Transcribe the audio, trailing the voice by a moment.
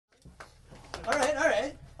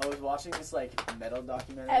watching this like metal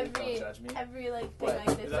documentary. Don't judge me. Every like thing But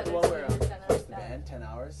like this is that the one where what's the band? 10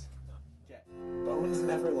 hours. Okay. Bones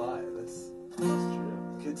never lie. That's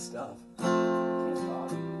true. Good stuff. Can't talk.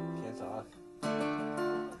 Can't talk.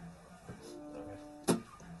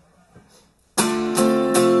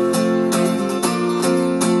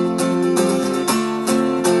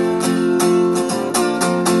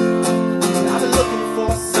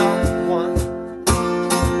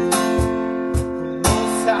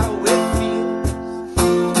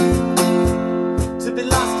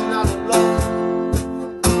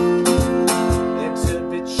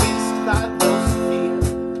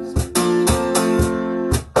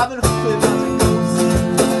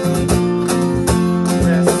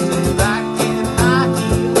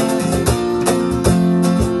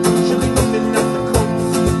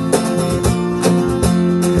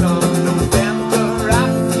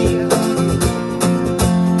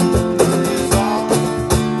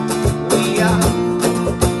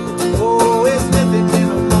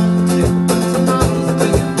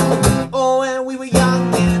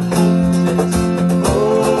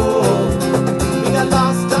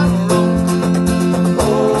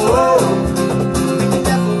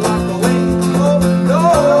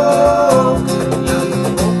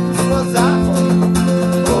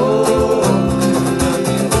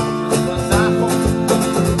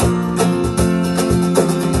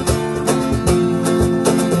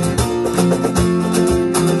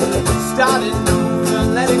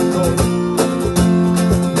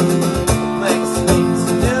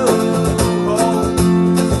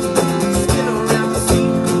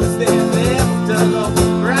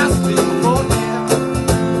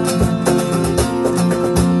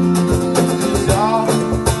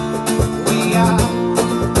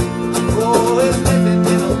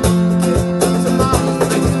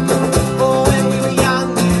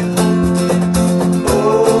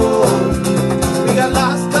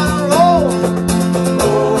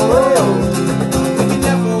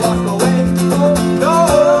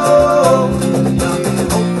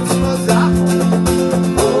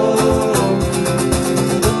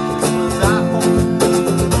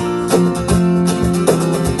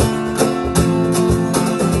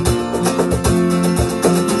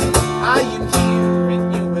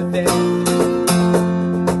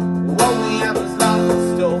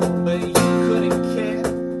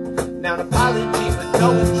 Now an apology for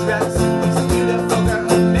knowing